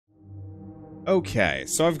Okay,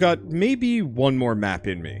 so I've got maybe one more map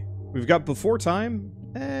in me. We've got Before Time?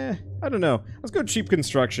 I don't know. Let's go Cheap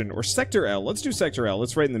Construction, or Sector L. Let's do Sector L.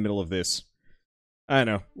 It's right in the middle of this. I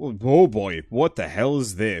know. Oh boy, what the hell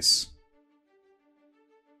is this?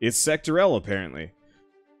 It's Sector L, apparently.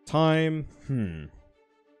 Time,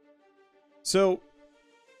 So,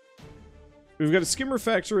 we've got a skimmer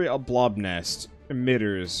factory, a blob nest,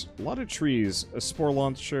 emitters, a lot of trees, a spore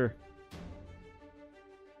launcher.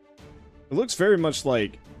 It looks very much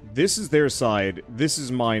like this is their side, this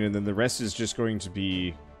is mine, and then the rest is just going to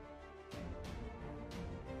be...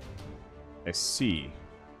 I see.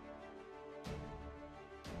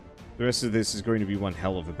 The rest of this is going to be one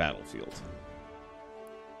hell of a battlefield.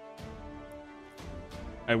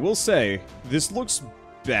 I will say, this looks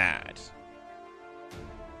bad.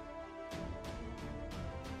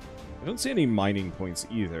 I don't see any mining points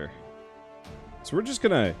either. So we're just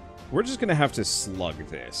gonna have to slug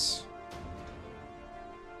this.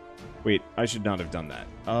 Wait, I should not have done that.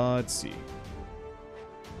 Let's see.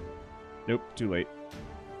 Nope, too late.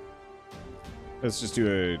 Let's just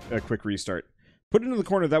do a quick restart. Put it into the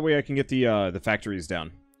corner, that way I can get the factories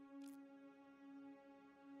down.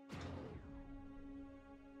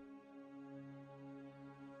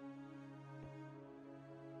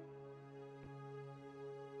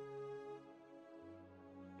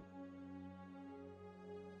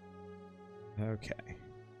 Okay.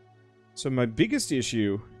 So my biggest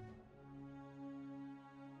issue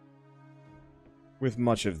with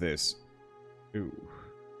much of this... Ooh.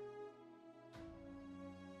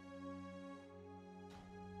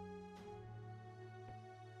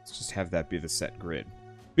 Let's just have that be the set grid.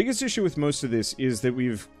 Biggest issue with most of this is that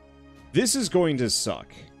this is going to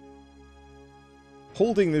suck.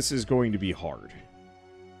 Holding this is going to be hard.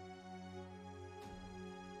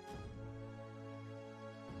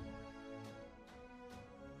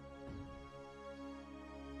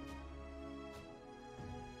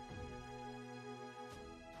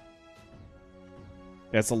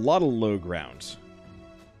 That's a lot of low ground.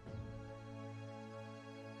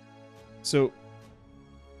 So,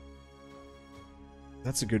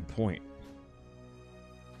 that's a good point.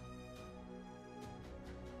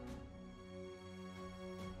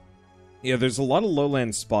 Yeah, there's a lot of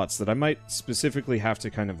lowland spots that I might specifically have to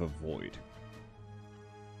kind of avoid.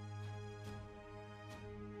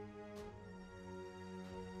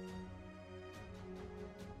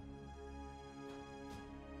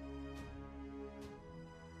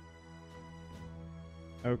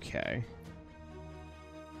 Okay.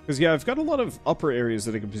 Because, yeah, I've got a lot of upper areas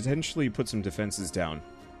that I could potentially put some defenses down.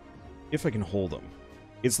 If I can hold them.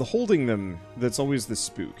 It's the holding them that's always the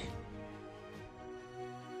spook.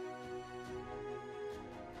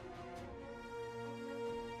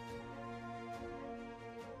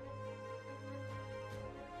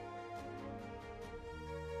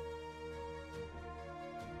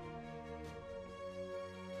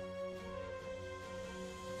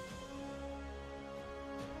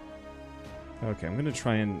 Okay, I'm gonna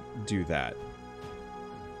try and do that.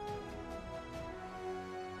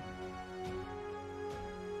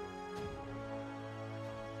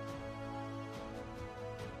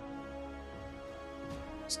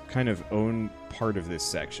 Just kind of own part of this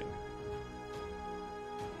section.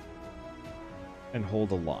 And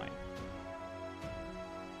hold a line.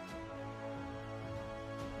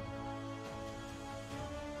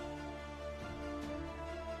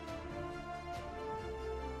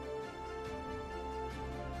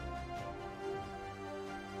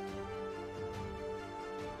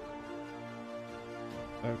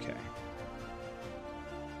 Okay.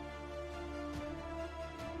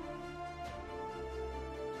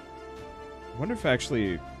 I wonder if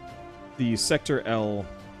actually the Sector L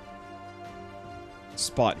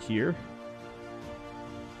spot here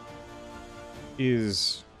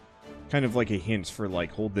is kind of like a hint for,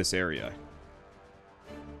 like, hold this area.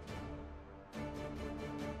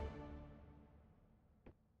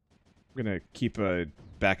 I'm gonna keep a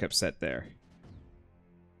backup set there.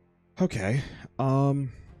 Okay,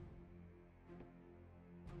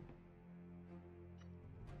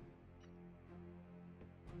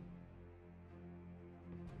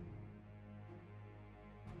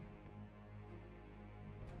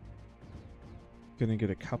 gonna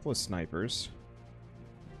get a couple of snipers.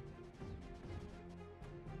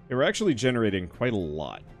 They were actually generating quite a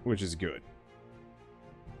lot, which is good.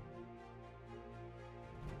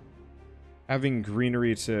 Having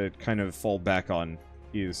greenery to kind of fall back on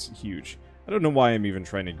is huge. I don't know why I'm even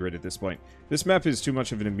trying to grid at this point. This map is too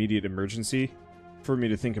much of an immediate emergency for me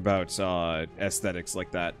to think about aesthetics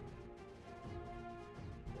like that.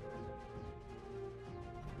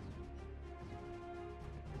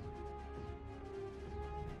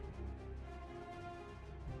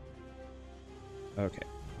 Okay,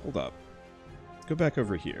 hold up. Let's go back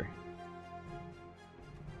over here.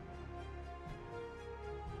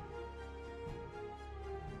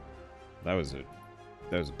 That was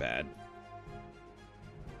bad.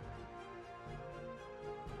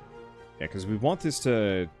 Yeah, because we want this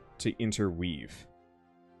to interweave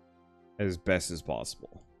as best as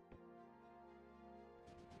possible.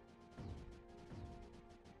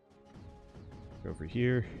 Go over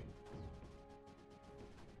here.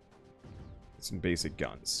 Some basic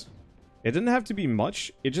guns. It didn't have to be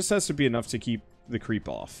much. It just has to be enough to keep the creep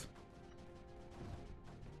off.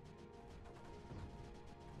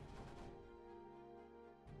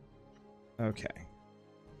 Okay.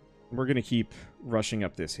 We're going to keep rushing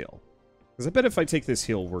up this hill. Because I bet if I take this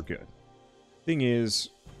hill, we're good. Thing is,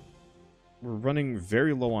 we're running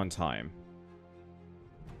very low on time.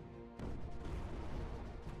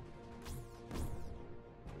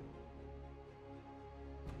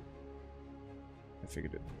 I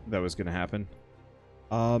figured that was going to happen.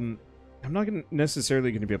 I'm not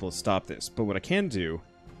necessarily going to be able to stop this, but what I can do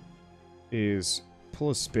is pull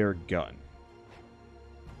a spare gun.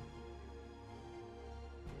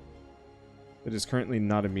 That is currently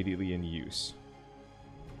not immediately in use.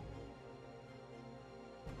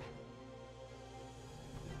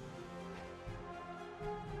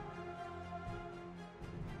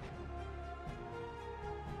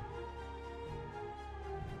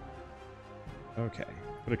 Okay,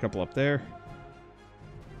 put a couple up there.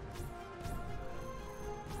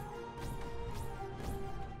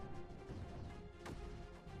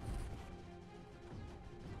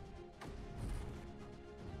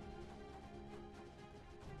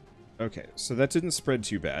 Okay, so that didn't spread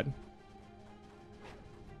too bad.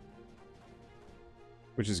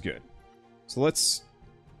 Which is good. So let's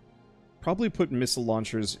probably put missile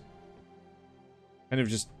launchers kind of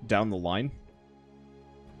just down the line.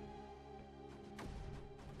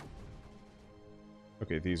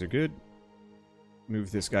 Okay, these are good.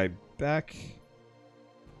 Move this guy back.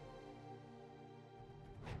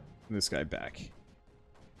 And this guy back.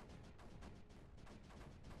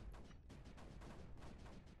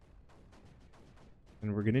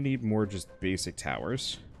 And we're going to need more just basic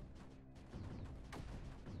towers.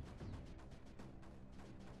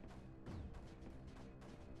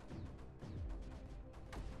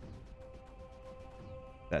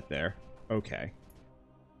 That there. Okay.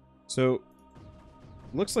 So,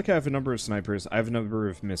 looks like I have a number of snipers. I have a number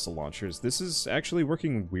of missile launchers. This is actually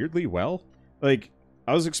working weirdly well. Like,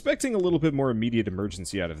 I was expecting a little bit more immediate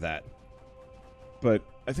emergency out of that. But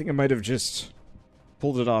I think I might have just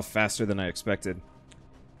pulled it off faster than I expected.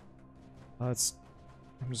 I'm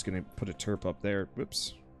just going to put a terp up there.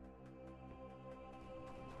 Whoops.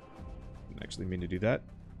 Didn't actually mean to do that.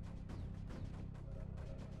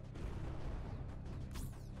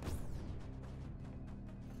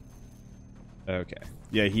 Okay.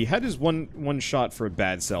 Yeah, he had his one shot for a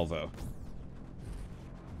bad salvo.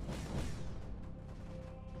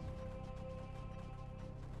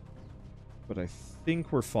 But I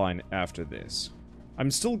think we're fine after this. I'm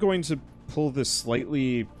still going to pull this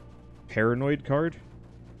slightly paranoid card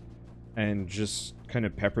and just kind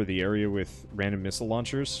of pepper the area with random missile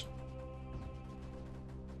launchers.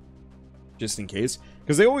 Just in case.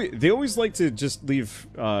 Because they always like to just leave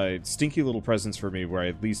stinky little presents for me where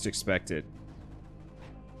I least expect it.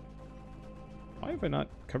 Why have I not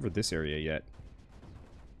covered this area yet?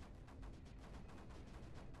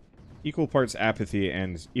 Equal parts apathy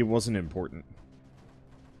and it wasn't important.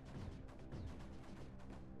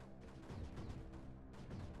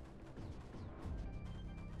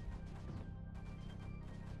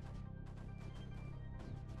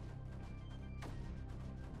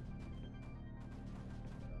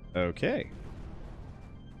 Okay.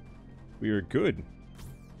 We are good.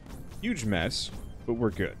 Huge mess, but we're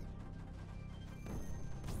good.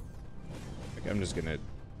 Okay, I'm just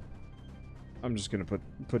gonna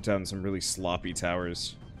put down some really sloppy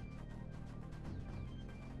towers.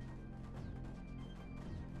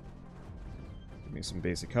 Give me some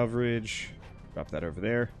basic coverage. Drop that over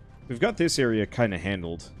there. We've got this area kind of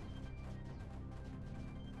handled.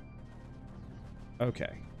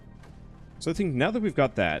 Okay. So I think now that we've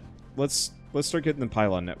got that, let's start getting the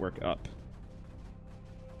pylon network up.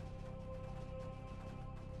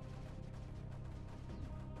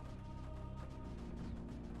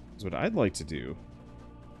 So what I'd like to do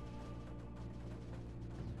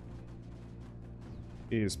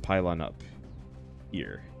is pylon up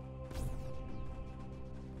here.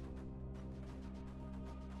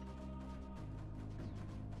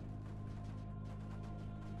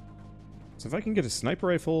 So if I can get a sniper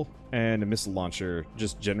rifle and a missile launcher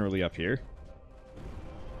just generally up here.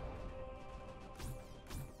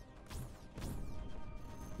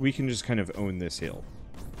 we can just kind of own this hill.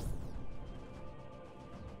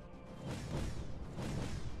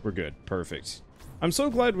 We're good. Perfect. I'm so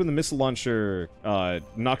glad when the missile launcher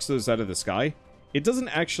knocks those out of the sky, it doesn't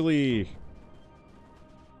actually...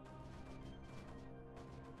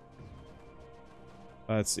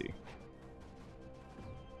 let's see.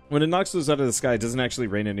 When it knocks those out of the sky, it doesn't actually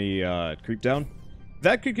rain any creep down.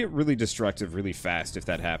 That could get really destructive really fast if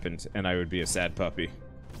that happened, and I would be a sad puppy.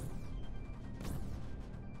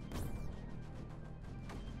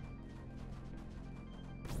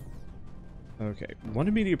 Okay, one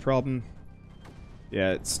immediate problem.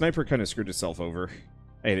 Yeah, Sniper kind of screwed itself over.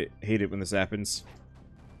 I hate it when this happens.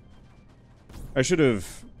 I should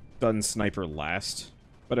have done Sniper last,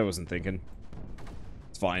 but I wasn't thinking.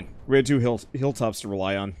 It's fine. We had two hilltops to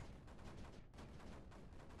rely on.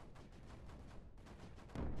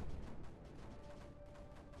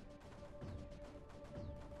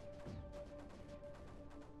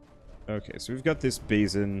 Okay, so we've got this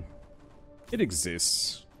basin. It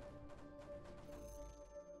exists.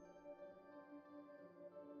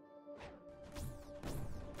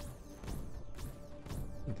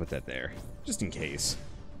 I'll put that there, just in case.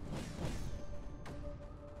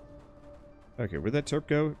 Okay, where'd that terp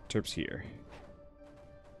go? Terp's here.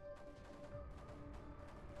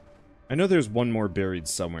 I know there's one more buried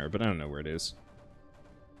somewhere, but I don't know where it is.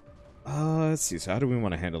 Let's see, so how do we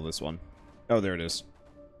want to handle this one? Oh, there it is.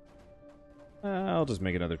 I'll just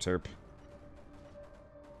make another terp.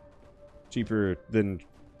 Cheaper than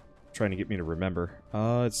trying to get me to remember.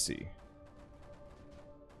 Let's see.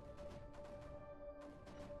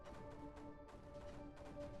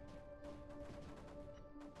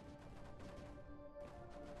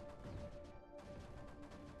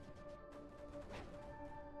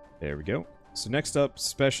 There we go. So next up,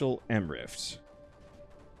 Special M-Rift. See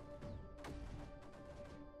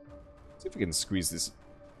if we can squeeze this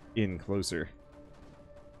in closer.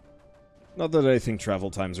 Not that I think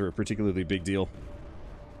travel times are a particularly big deal.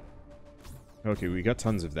 Okay, we got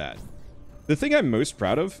tons of that. The thing I'm most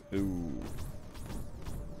proud of... Ooh.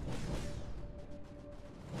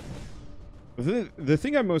 The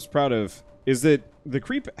thing I'm most proud of is that the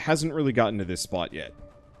creep hasn't really gotten to this spot yet.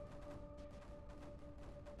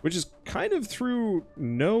 Which is kind of through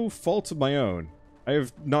no fault of my own. I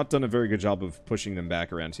have not done a very good job of pushing them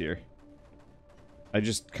back around here. I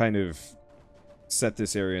just kind of set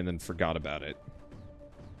this area and then forgot about it.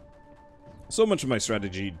 So much of my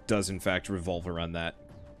strategy does in fact revolve around that.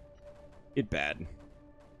 It bad.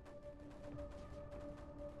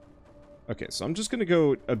 Okay, so I'm just going to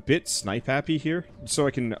go a bit snipe happy here, so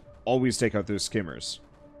I can always take out those skimmers.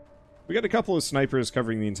 We got a couple of snipers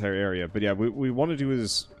covering the entire area, but yeah, what we want to do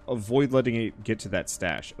is avoid letting it get to that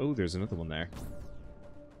stash. Oh, there's another one there.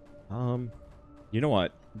 You know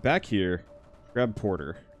what? Back here, grab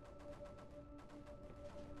Porter.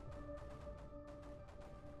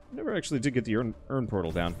 Never actually did get the urn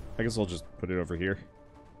portal down. I guess I'll just put it over here.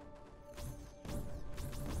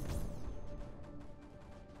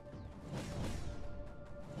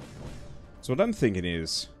 So what I'm thinking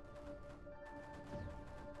is...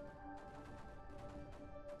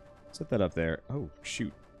 set that up there. Oh,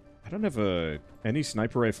 shoot. I don't have any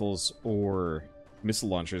sniper rifles or missile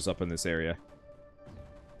launchers up in this area.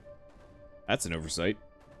 That's an oversight.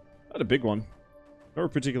 Not a big one. Nor a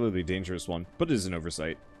particularly dangerous one, but it is an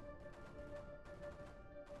oversight.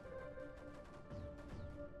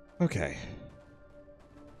 Okay.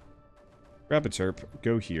 Grab a terp.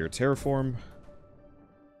 Go here. Terraform.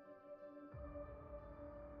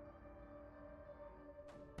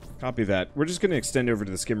 Copy that. We're just going to extend over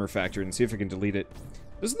to the skimmer factor and see if I can delete it.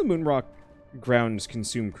 Doesn't the moonrock ground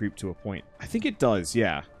consume creep to a point? I think it does,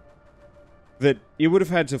 yeah. That it would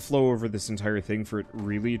have had to flow over this entire thing for it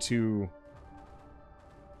really to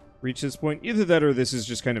reach this point. Either that or this is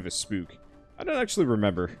just kind of a spook. I don't actually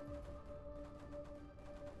remember.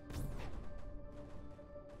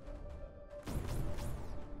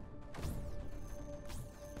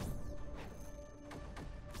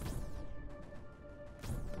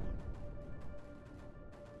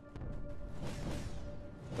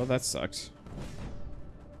 Well, that sucks.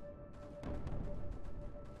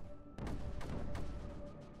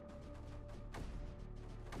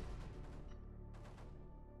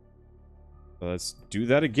 Well, let's do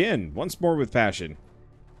that again, once more with passion.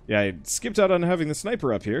 Yeah, I skipped out on having the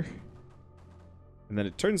sniper up here. And then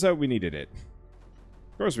it turns out we needed it.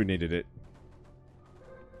 Of course we needed it.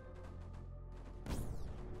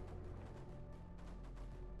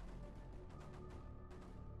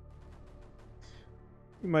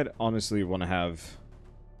 We might honestly want to have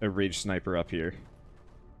a rage sniper up here.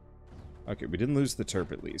 Okay, we didn't lose the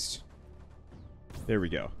terp at least. There we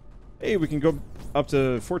go. Hey, we can go up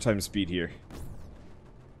to 4 times speed here.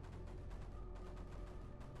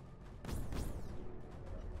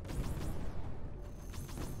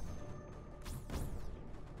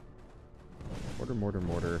 Mortar, mortar,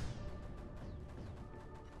 mortar.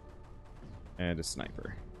 And a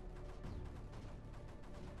sniper.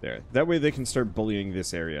 There. That way they can start bullying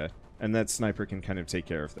this area, and that sniper can kind of take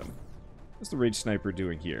care of them. What's the rage sniper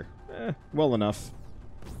doing here? Well enough.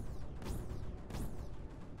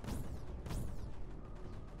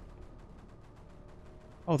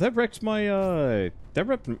 Oh, that wrecked my,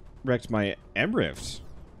 wrecked my M-Rift.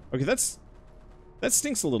 Okay, that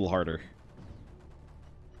stinks a little harder.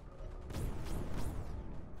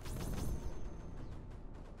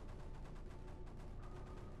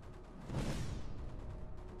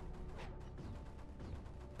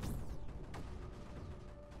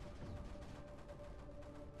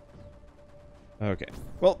 Okay.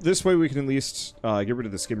 Well, this way we can at least get rid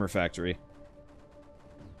of the skimmer factory.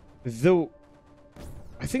 Though,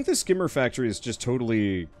 I think the skimmer factory is just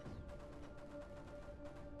totally...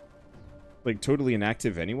 like, totally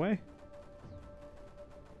inactive anyway?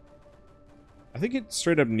 I think it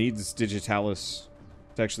straight up needs Digitalis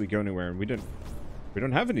to actually go anywhere, and we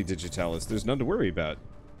don't have any Digitalis. There's none to worry about.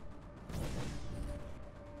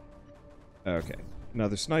 Okay.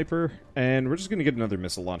 Another sniper, and we're just gonna get another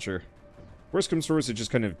missile launcher. Worst comes to worst, it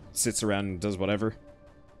just kind of sits around and does whatever.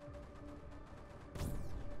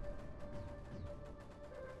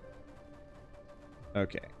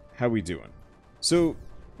 Okay, how we doing? So,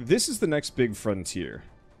 this is the next big frontier.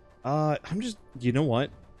 You know what?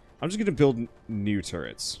 I'm just gonna build new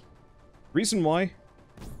turrets. Reason why?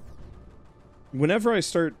 Whenever I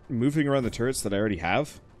start moving around the turrets that I already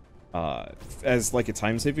have, as like a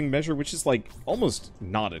time-saving measure, which is like almost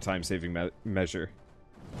not a time-saving measure,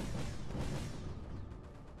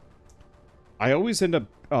 I always end up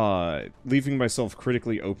leaving myself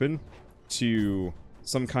critically open to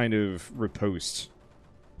some kind of riposte.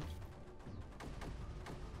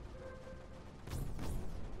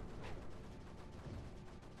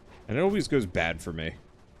 And it always goes bad for me.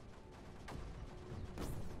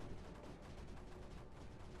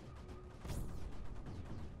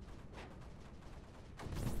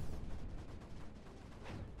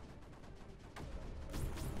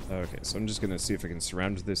 Okay, so I'm just gonna see if I can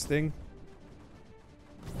surround this thing.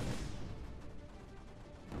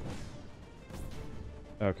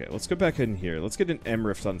 Okay, let's go back in here. Let's get an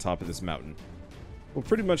M-Rift on top of this mountain. We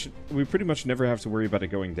pretty much never have to worry about it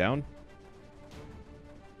going down.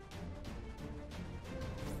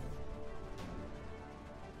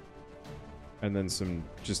 And then some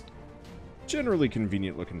just generally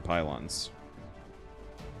convenient looking pylons.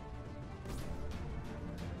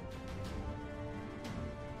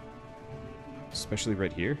 Especially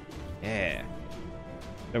right here. Yeah.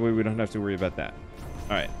 That way we don't have to worry about that.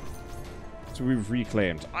 Alright. So we've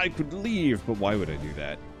reclaimed. I could leave, but why would I do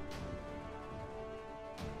that?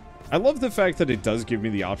 I love the fact that it does give me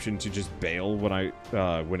the option to just bail when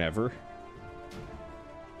whenever.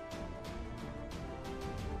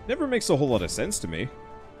 Never makes a whole lot of sense to me.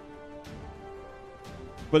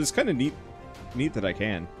 But it's kind of neat that I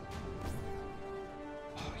can.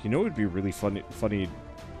 You know, it would be a really funny,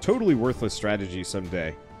 totally worthless strategy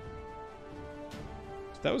someday.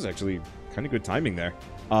 That was actually kind of good timing there.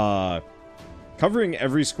 Covering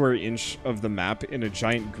every square inch of the map in a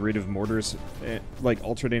giant grid of mortars, like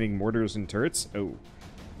alternating mortars and turrets. Oh.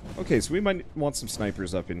 Okay, so we might want some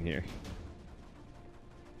snipers up in here.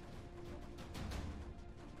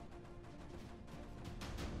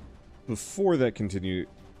 Before that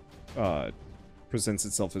presents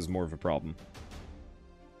itself as more of a problem.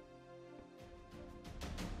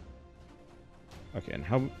 Okay, and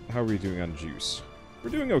how are we doing on juice? We're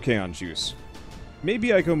doing okay on juice.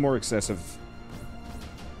 Maybe I go more excessive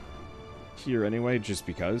here anyway, just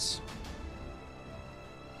because.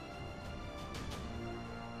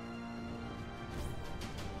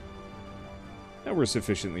 Now we're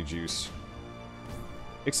sufficiently juice.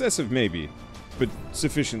 Excessive maybe, but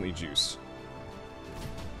sufficiently juice.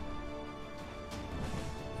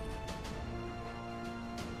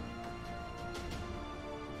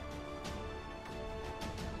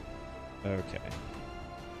 Okay.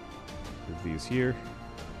 Move these here.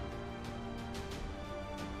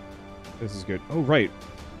 This is good. Oh, right.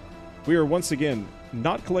 We are once again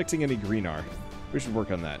not collecting any green R. We should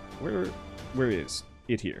work on that. Where is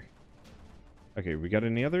it here? Okay, we got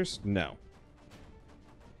any others? No.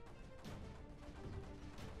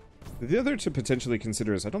 The other to potentially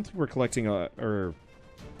consider is I don't think we're collecting we're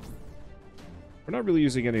not really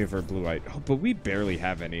using any of our blue-eyed. Oh, but we barely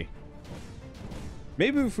have any.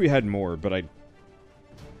 Maybe if we had more, but I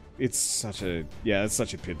it's such a... Yeah, it's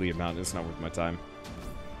such a piddly amount. It's not worth my time.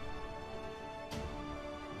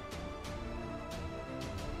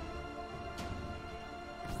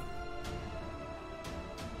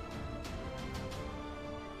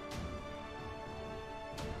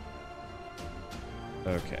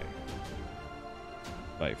 Okay.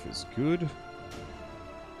 Life is good.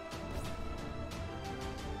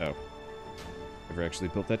 Oh. Never actually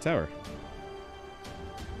built that tower.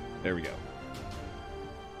 There we go.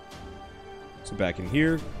 So back in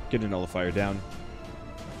here, get a nullifier down.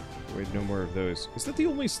 Wait, no more of those. Is that the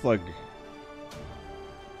only slug?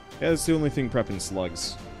 Yeah, that's the only thing prepping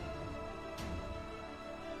slugs.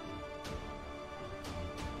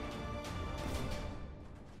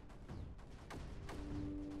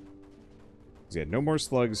 Yeah, no more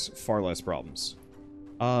slugs, far less problems.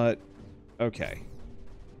 Okay.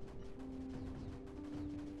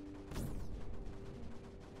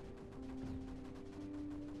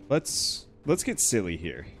 Let's get silly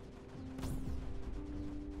here.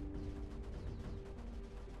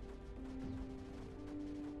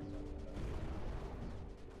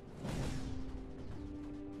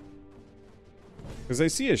 Because I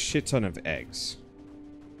see a shit ton of eggs.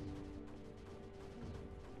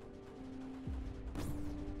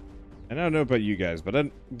 And I don't know about you guys, but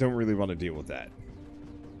I don't really want to deal with that.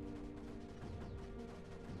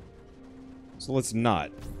 So let's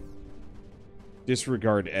not.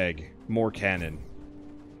 Disregard egg. More cannon.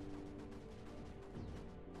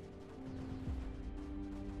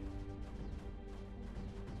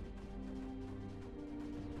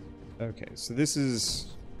 Okay, so this is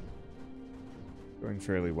going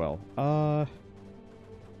fairly well.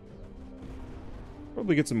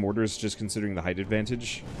 Probably get some mortars just considering the height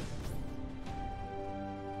advantage.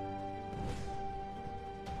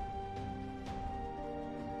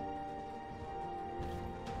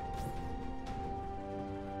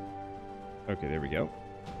 Okay, there we go.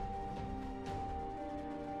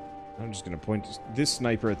 I'm just going to point this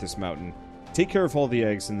sniper at this mountain, take care of all the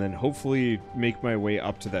eggs, and then hopefully make my way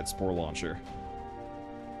up to that spore launcher.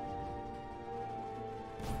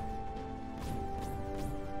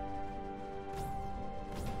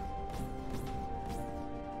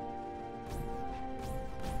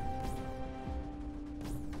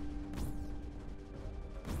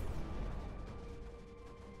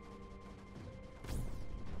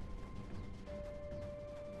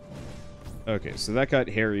 Okay, so that got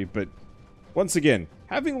hairy, but once again,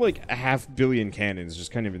 having like a 500 million cannons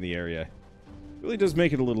just kind of in the area really does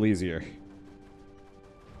make it a little easier.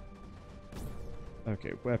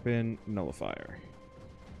 Okay, weapon, nullifier.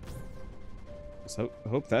 So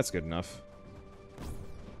hope that's good enough.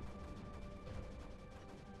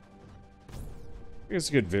 I guess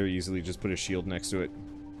I could very easily just put a shield next to it.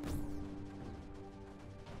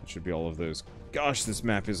 That should be all of those. Gosh, this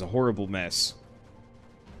map is a horrible mess.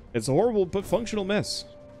 It's a horrible but functional mess.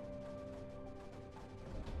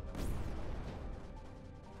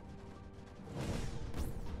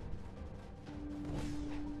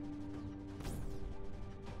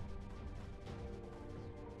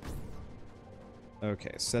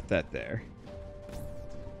 Okay, set that there.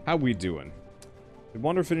 How we doing? Did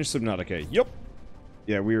Wander finish Subnautica? Yep.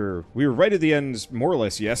 Yeah, we were right at the end, more or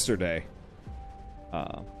less, yesterday.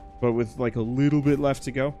 But with like a little bit left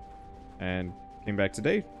to go. And came back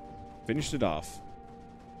today. Finished it off.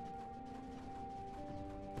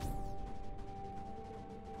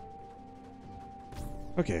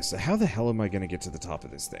 Okay, so how the hell am I going to get to the top of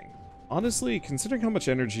this thing? Honestly, considering how much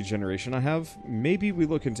energy generation I have, maybe we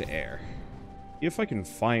look into air. If I can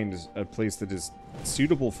find a place that is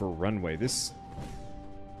suitable for runway, this...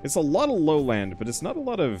 It's a lot of lowland, but it's not a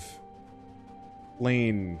lot of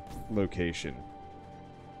plain location.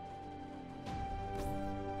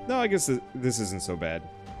 No, I guess this isn't so bad.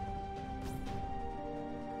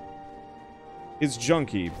 It's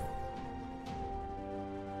junky.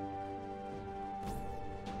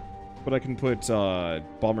 But I can put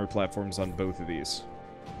bomber platforms on both of these.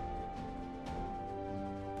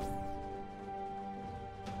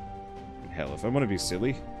 Hell, if I want to be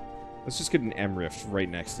silly, let's just get an M-Rift right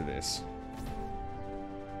next to this.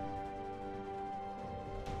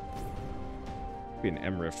 Be an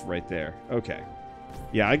M-Rift right there. Okay.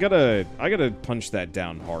 Yeah, I gotta punch that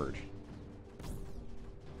down hard.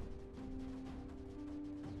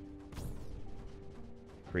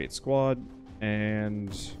 Create squad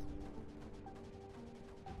and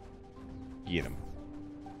get him.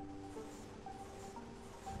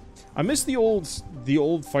 I miss the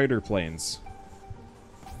old fighter planes.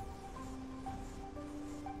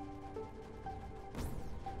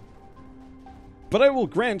 But I will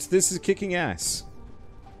grant this is kicking ass.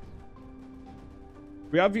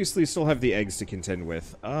 We obviously still have the eggs to contend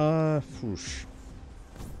with. Whoosh.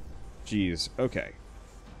 Jeez, okay.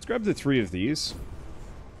 Let's grab the 3 of these.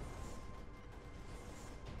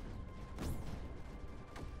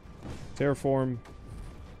 Terraform.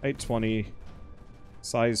 Height 20.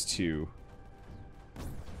 Size 2.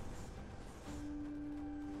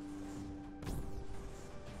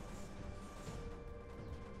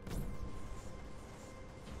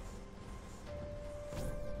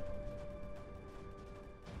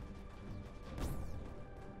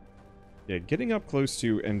 Yeah, getting up close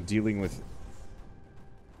to and dealing with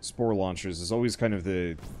spore launchers is always kind of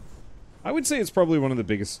the... I would say it's probably one of the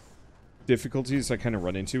biggest difficulties I kind of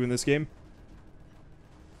run into in this game.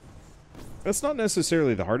 That's not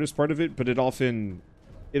necessarily the hardest part of it, but it often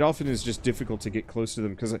is just difficult to get close to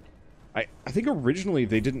them, because I think originally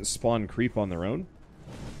they didn't spawn creep on their own.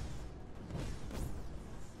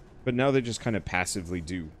 But now they just kind of passively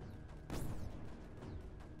do.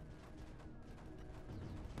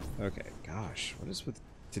 Okay, gosh, what is with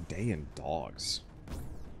today and dogs?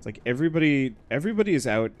 It's like everybody is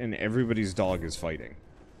out and everybody's dog is fighting.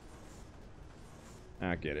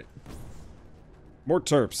 I get it. More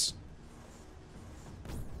terps.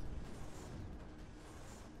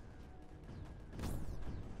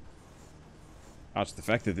 Gosh, the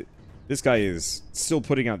fact that this guy is still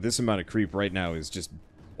putting out this amount of creep right now is just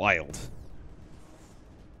wild.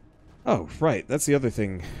 Oh, right, that's the other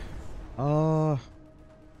thing. The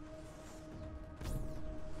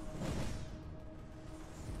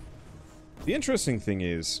interesting thing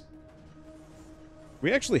is,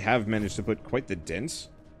 we actually have managed to put quite the dent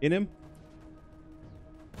in him.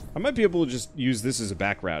 I might be able to just use this as a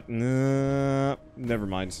back route. Nah, never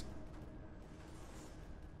mind.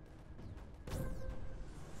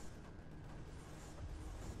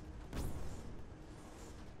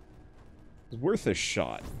 It's worth a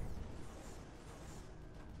shot.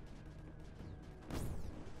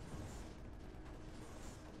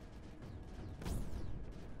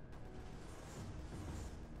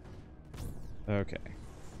 Okay.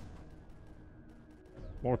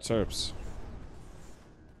 More terps.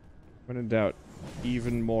 When in doubt,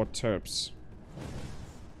 even more terps.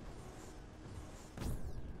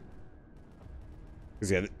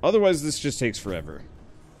 Because yeah, otherwise this just takes forever.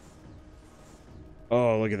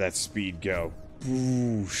 Oh, look at that speed go.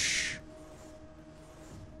 Boosh.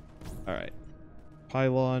 Alright.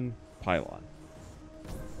 Pylon, pylon.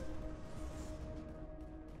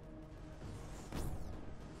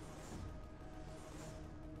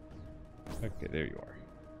 Okay, there you are.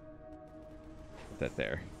 Put that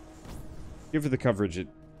there. Give it the coverage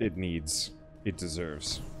it needs. It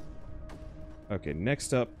deserves. Okay,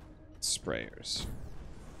 next up, sprayers.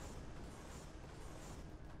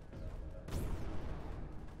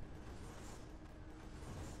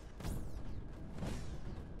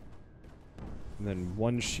 And then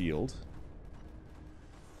one shield.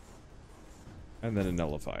 And then a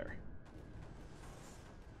nullifier.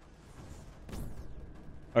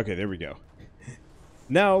 Okay, there we go.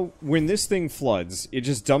 Now, when this thing floods, it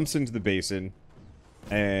just dumps into the basin,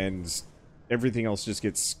 and everything else just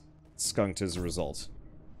gets skunked as a result.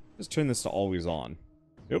 Just turn this to always on.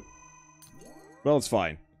 Yep. Well, it's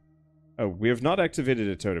fine. Oh, we have not activated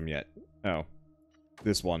a totem yet. Oh.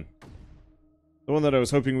 This one. The one that I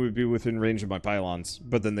was hoping would be within range of my pylons,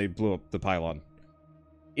 but then they blew up the pylon.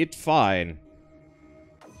 It's fine.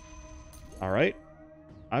 Alright.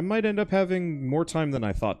 I might end up having more time than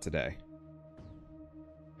I thought today.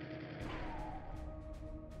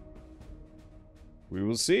 We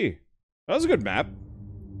will see. That was a good map.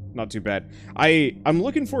 Not too bad. I'm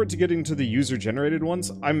looking forward to getting to the user-generated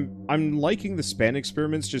ones. I'm liking the span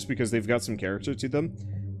experiments just because they've got some character to them.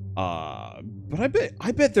 But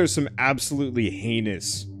I bet there's some absolutely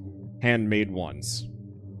heinous handmade ones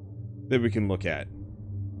that we can look at.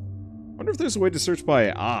 Wonder if there's a way to search by,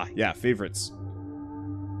 yeah, favorites.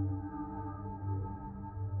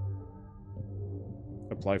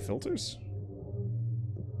 Apply filters?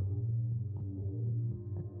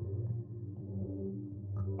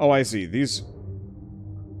 Oh, I see. These...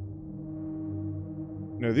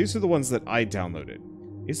 No, these are the ones that I downloaded.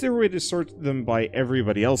 Is there a way to sort them by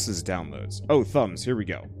everybody else's downloads? Oh, thumbs. Here we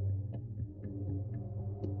go.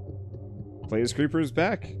 Play as Creeper is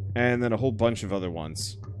back. And then a whole bunch of other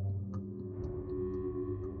ones.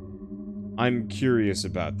 I'm curious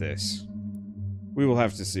about this. We will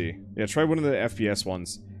have to see. Yeah, try one of the FPS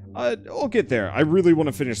ones. I'll get there. I really want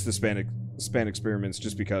to finish the span experiments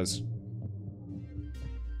just because...